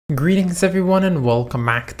Greetings everyone and welcome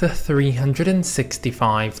back to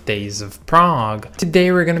 365 Days of Prog.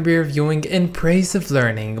 Today we're going to be reviewing In Praise of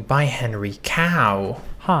Learning by Henry Cow.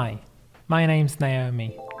 Hi, my name's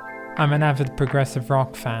Naomi. I'm an avid progressive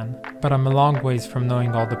rock fan, but I'm a long ways from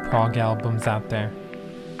knowing all the prog albums out there.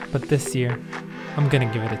 But this year, I'm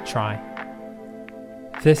gonna give it a try.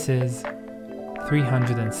 This is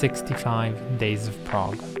 365 Days of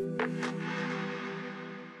Prog.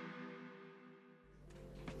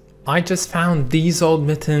 I just found these old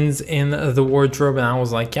mittens in the wardrobe and I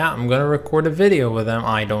was like, yeah, I'm gonna record a video with them.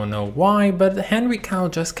 I don't know why, but Henry Cow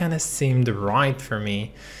just kinda seemed right for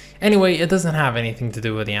me. Anyway, it doesn't have anything to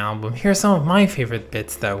do with the album. Here's some of my favorite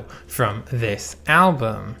bits though from this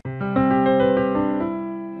album.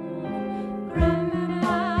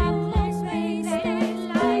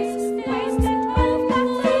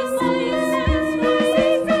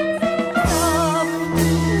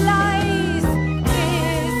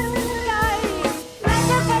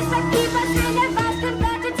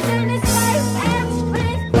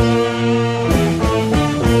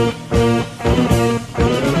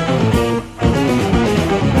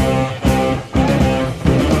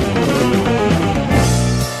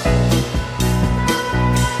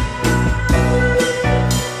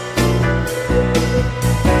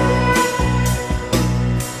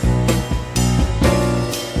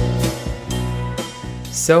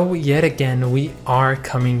 So yet again we are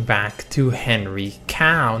coming back to Henry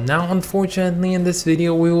Cow. Now unfortunately in this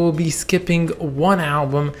video we will be skipping one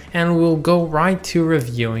album and we'll go right to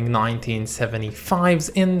reviewing 1975's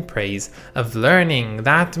In Praise of Learning.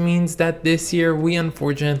 That means that this year we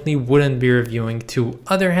unfortunately wouldn't be reviewing two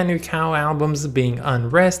other Henry Cow albums, being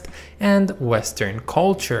Unrest and Western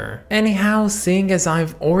Culture. Anyhow, seeing as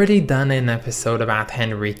I've already done an episode about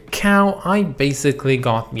Henry Cow, I basically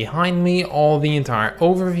got behind me all the entire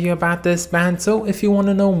overview about this band, so if you want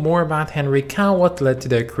to know more about Henry Cow, what led to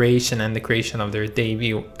their creation and the creation of their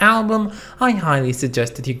debut album, I highly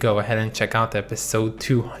suggest that you go ahead and check out episode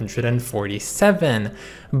 247.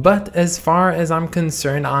 But as far as I'm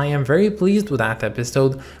concerned, I am very pleased with that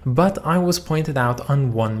episode, but I was pointed out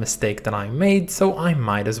on one mistake that I made, so I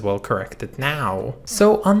might as well correct it now.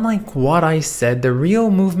 So unlike what I said, the real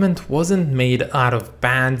movement wasn't made out of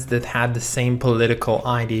bands that had the same political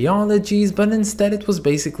ideologies, but instead it was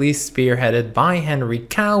basically spearheaded by Henry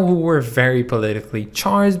Cow, who were very politically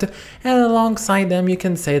charged, and alongside them you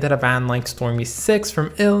can say that a band like Stormy Six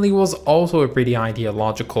from Italy was also a pretty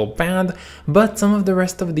ideological band, but some of the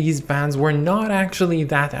rest of these bands were not actually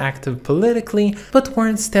that active politically, but were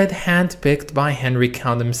instead handpicked by Henry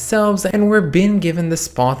Cow themselves and were being given the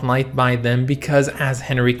spotlight by them because, as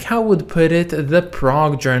Henry Cow would put it, the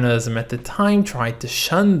prog journalism at the time tried to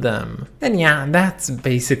shun them. And yeah, that's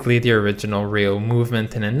basically the original real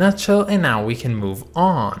movement in a nutshell, and now we can move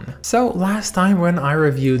on. So last time when I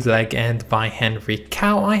reviewed Leg End by Henry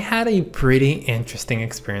Cow, I had a pretty interesting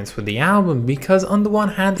experience with the album because on the one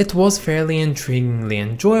hand it was fairly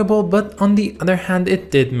intriguingly enjoyable, but on the other hand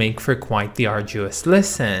it did make for quite the arduous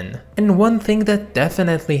listen. And one thing that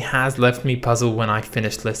definitely has left me puzzled when I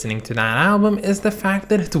finished listening to that album is the fact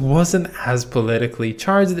that it wasn't as politically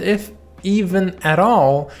charged, if even at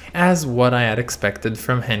all, as what I had expected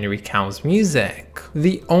from Henry Cow's music.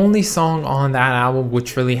 The only song on that album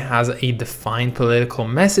which really has a defined political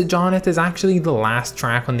message on it is actually the last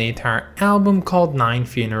track on the entire album, called 9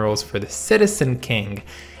 Funerals for the Citizen King.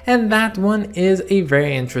 And that one is a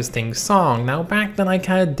very interesting song. Now back then I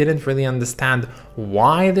kinda didn't really understand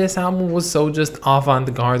why this album was so just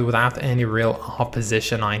avant-garde without any real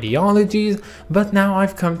opposition ideologies, but now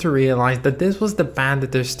I've come to realize that this was the band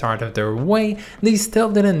at the start of their way. They still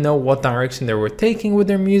didn't know what direction they were taking with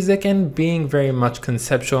their music, and being very much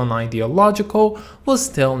conceptual and ideological was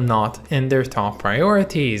still not in their top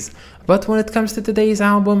priorities. But when it comes to today's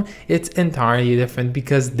album, it's entirely different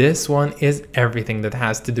because this one is everything that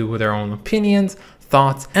has to do with their own opinions,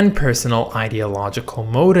 thoughts, and personal ideological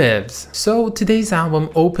motives. So today's album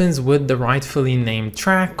opens with the rightfully named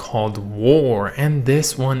track called War, and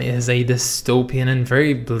this one is a dystopian and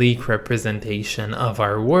very bleak representation of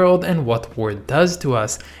our world and what war does to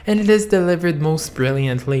us, and it is delivered most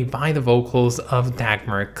brilliantly by the vocals of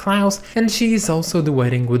Dagmar Klaus, and she is also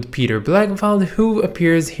duetting with Peter Blegvald, who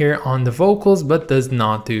appears here on the vocals but does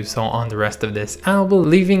not do so on the rest of this album,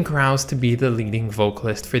 leaving Klaus to be the leading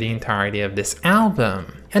vocalist for the entirety of this album.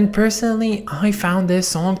 And personally, I found this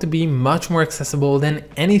song to be much more accessible than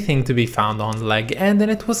anything to be found on Leg End, and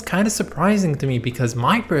it was kind of surprising to me because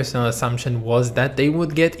my personal assumption was that they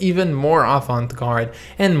would get even more avant-garde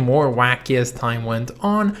and more wacky as time went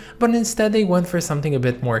on, but instead they went for something a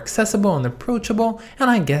bit more accessible and approachable, and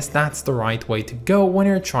I guess that's the right way to go when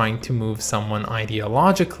you're trying to move someone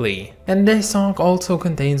ideologically. And this song also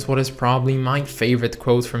contains what is probably my favorite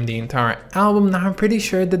quote from the entire album. Now I'm pretty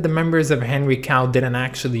sure that the members of Henry Cow didn't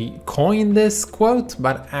actually coin this quote,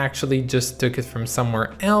 but actually just took it from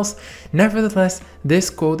somewhere else. Nevertheless, this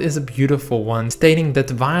quote is a beautiful one, stating that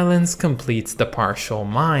violence completes the partial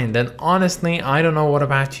mind, and honestly, I don't know what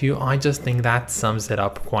about you, I just think that sums it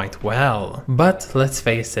up quite well. But let's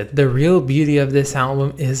face it, the real beauty of this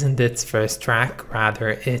album isn't its first track, rather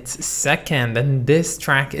its second, and this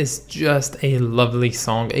track is just a lovely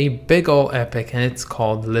song, a big ol' epic, and it's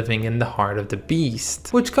called Living in the Heart of the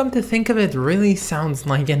Beast, which, come to think of it, really sounds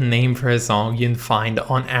like a name for a song you'd find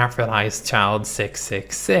on Aphrodite's Child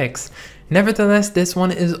 666. Nevertheless, this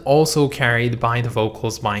one is also carried by the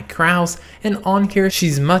vocals by Krause, and on here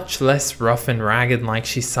she's much less rough and ragged like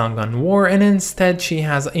she sung on War, and instead she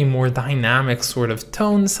has a more dynamic sort of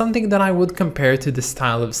tone, something that I would compare to the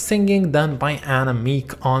style of singing done by Anna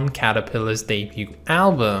Meek on Caterpillar's debut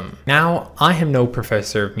album. Now, I am no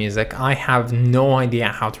professor of music, I have no idea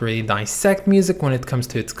how to really dissect music when it comes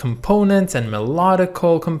to its components and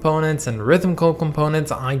melodical components and rhythmical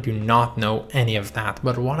components. I do not know any of that,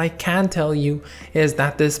 but what I can tell you is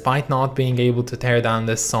that despite not being able to tear down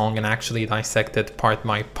this song and actually dissect it part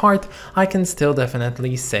by part, I can still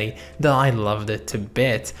definitely say that I loved it to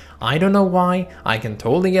bits. I don't know why, I can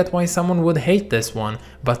totally get why someone would hate this one,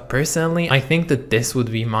 but personally I think that this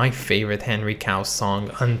would be my favorite Henry Cow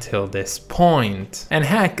song until this point. And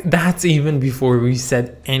heck, that's even before we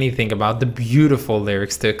said anything about the beautiful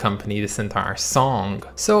lyrics to accompany this entire song.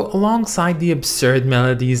 So alongside the absurd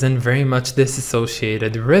melodies and very much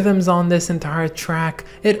disassociated rhythms on this entire track,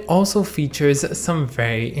 it also features some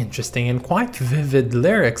very interesting and quite vivid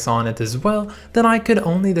lyrics on it as well that I could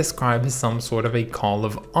only describe as some sort of a call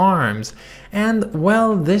of arms. And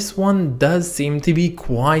well, this one does seem to be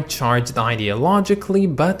quite charged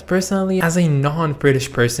ideologically, but personally, as a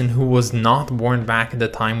non-British person who was not born back at the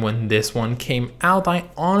time when this one came out, I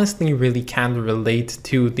honestly really can't relate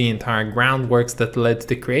to the entire groundworks that led to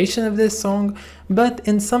the creation of this song. But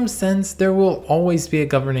in some sense, there will always be a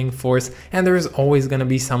governing force, and there is always going to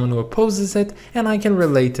be someone who opposes it, and I can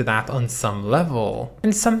relate to that on some level.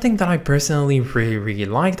 And something that I personally really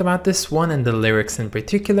liked about this one, and the lyrics in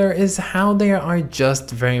particular, is how they are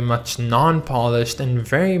just very much non-polished and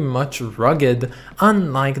very much rugged,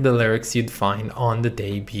 unlike the lyrics you'd find on the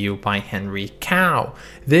debut by Henry Cow.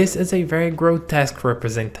 This is a very grotesque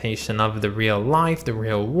representation of the real life, the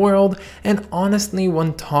real world, and honestly,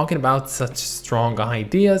 when talking about such strong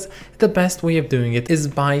ideas, the best way of doing it is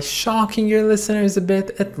by shocking your listeners a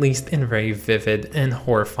bit, at least in very vivid and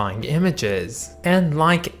horrifying images. And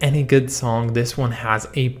like any good song, this one has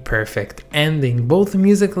a perfect ending, both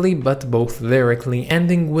musically but both lyrically,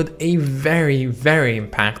 ending with a very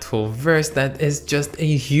impactful verse that is just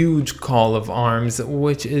a huge call of arms,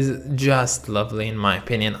 which is just lovely in my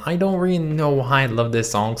opinion. I don't really know why I love this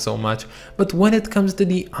song so much, but when it comes to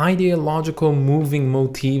the ideological moving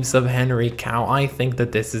motifs of Henry Cow, I think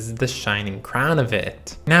that this is the shining crown of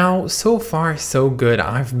it. Now, so far so good.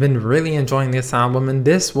 I've been really enjoying this album, and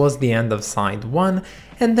this was the end of side 1.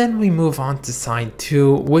 And then we move on to side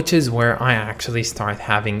 2, which is where I actually start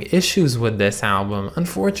having issues with this album.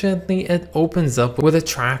 Unfortunately, it opens up with a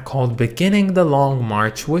track called Beginning the Long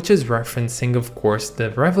March, which is referencing, of course,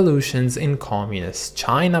 the revolutions in communist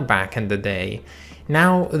China back in the day.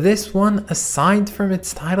 Now, this one, aside from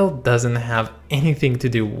its title, doesn't have anything to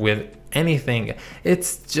do with anything.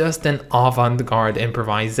 It's just an avant-garde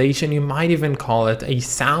improvisation. You might even call it a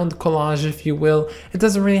sound collage, if you will. It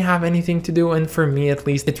doesn't really have anything to do, and for me at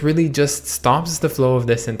least, it really just stops the flow of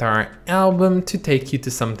this entire album to take you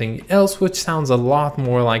to something else, which sounds a lot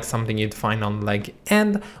more like something you'd find on Leg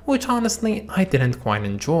End, which honestly I didn't quite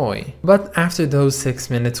enjoy. But after those 6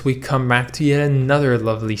 minutes, we come back to yet another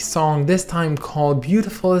lovely song, this time called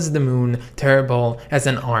Beautiful as the Moon, Terrible as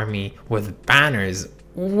an Army with Banners.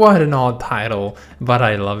 What an odd title, but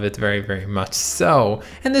I love it very much so.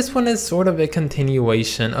 And this one is sort of a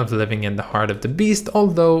continuation of Living in the Heart of the Beast,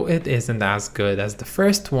 although it isn't as good as the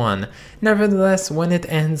first one. Nevertheless, when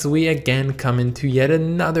it ends, we again come into yet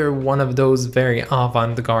another one of those very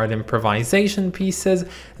avant-garde improvisation pieces,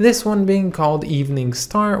 this one being called Evening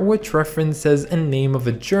Star, which references a name of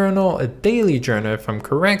a journal, a daily journal if I'm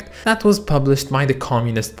correct, that was published by the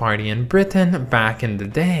Communist Party in Britain back in the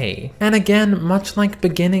day. And again, much like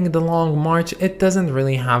like beginning the long march, it doesn't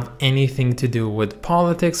really have anything to do with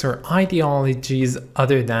politics or ideologies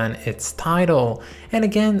other than its title, and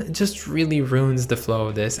again just really ruins the flow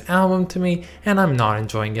of this album to me, and I'm not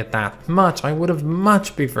enjoying it that much. I would have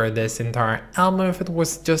much preferred this entire album if it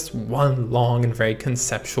was just one long and very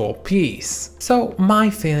conceptual piece. So my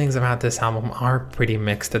feelings about this album are pretty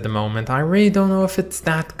mixed at the moment. I really don't know if it's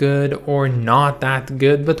that good or not that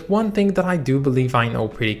good, but one thing that I do believe I know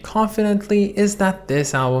pretty confidently is that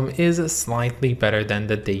this album is slightly better than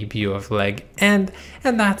the debut of Leg End,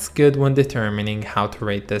 and that's good when determining how to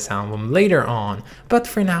rate this album later on. But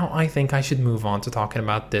for now, I think I should move on to talking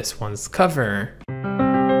about this one's cover.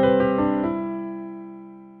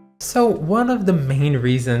 So one of the main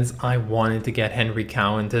reasons I wanted to get Henry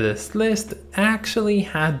Cow into this list actually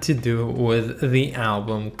had to do with the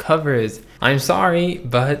album covers. I'm sorry,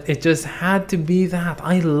 but it just had to be that.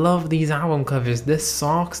 I love these album covers. The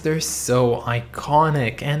socks, they're so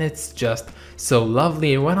iconic and it's just so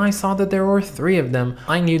lovely. When I saw that there were 3 of them,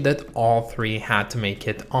 I knew that all 3 had to make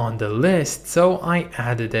it on the list, so I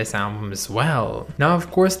added this album as well. Now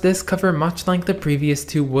of course this cover, much like the previous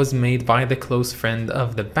 2, was made by the close friend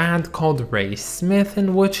of the band called Ray Smith,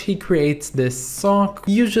 in which he creates this sock,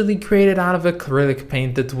 usually created out of acrylic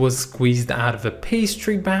paint that was squeezed out of a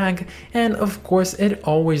pastry bag, and of course it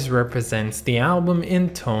always represents the album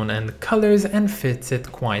in tone and colors and fits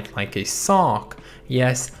it quite like a sock.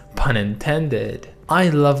 Yes, pun intended. I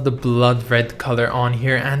love the blood red color on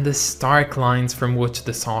here and the stark lines from which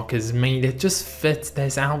the sock is made. It just fits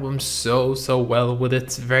this album so well with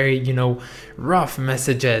its very, rough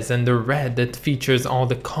messages, and the red that features all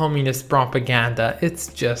the communist propaganda.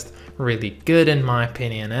 It's just really good in my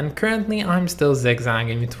opinion, and currently I'm still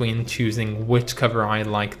zigzagging between choosing which cover I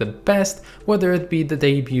like the best, whether it be the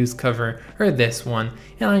debut's cover or this one,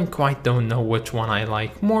 and I quite don't know which one I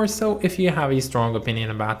like more, so if you have a strong opinion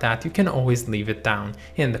about that, you can always leave it down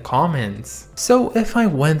in the comments. So if I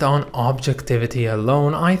went on objectivity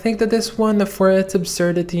alone, I think that this one, for its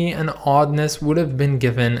absurdity and oddness, would have been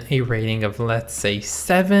given a rating of, let's say,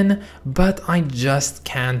 7, but I just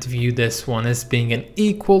can't view this one as being an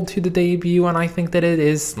equal to the debut, and I think that it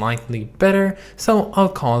is slightly better, so I'll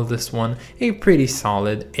call this one a pretty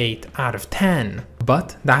solid 8 out of 10.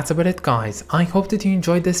 But that's about it guys. I hope that you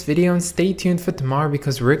enjoyed this video, and stay tuned for tomorrow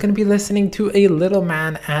because we're going to be listening to A Little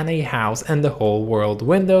Man and a House and the Whole World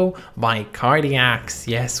Window by Cardiacs.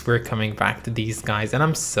 Yes, we're coming back to these guys and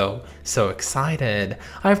I'm so excited.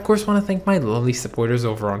 I of course want to thank my lovely supporters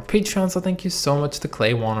over on Patreon, so thank you so much to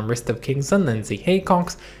Clay Wan, Wrist of Kings, and Lindsay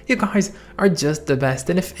Haycox. You guys are just the best,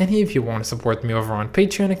 and if any of you want to support me over on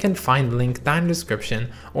Patreon, you can find the link down in the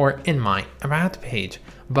description or in my about page.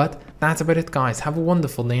 But that's about it guys. Have a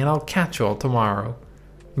wonderful day and I'll catch you all tomorrow.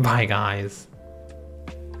 Bye guys.